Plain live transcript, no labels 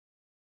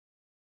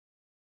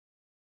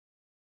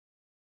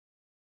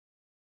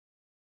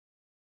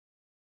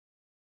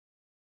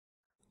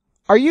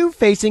Are you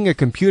facing a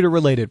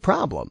computer-related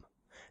problem?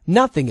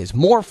 Nothing is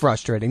more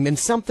frustrating than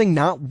something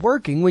not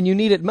working when you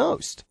need it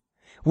most.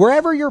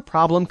 Wherever your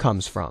problem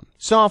comes from,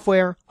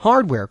 software,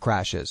 hardware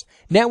crashes,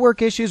 network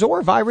issues,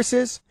 or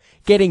viruses,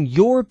 getting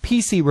your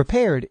PC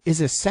repaired is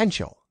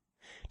essential.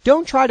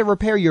 Don't try to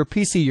repair your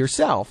PC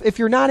yourself if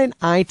you're not an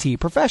IT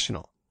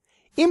professional.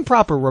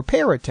 Improper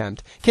repair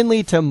attempt can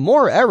lead to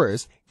more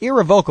errors,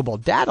 irrevocable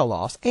data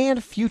loss,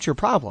 and future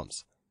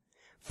problems.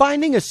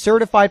 Finding a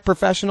certified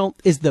professional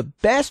is the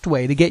best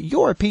way to get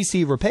your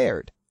PC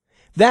repaired.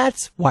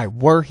 That's why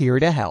we're here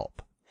to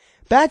help.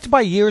 Backed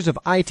by years of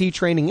IT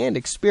training and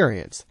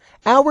experience,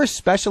 our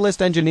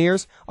specialist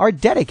engineers are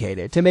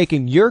dedicated to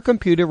making your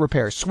computer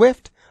repair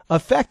swift,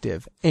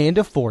 effective, and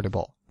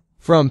affordable.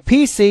 From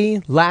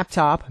PC,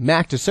 laptop,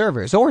 Mac to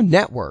servers, or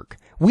network,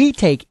 we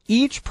take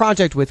each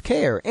project with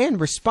care and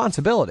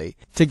responsibility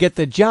to get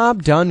the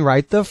job done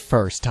right the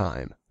first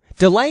time.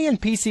 Delay in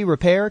PC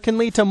repair can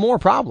lead to more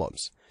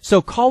problems,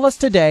 so call us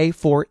today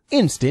for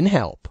instant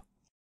help.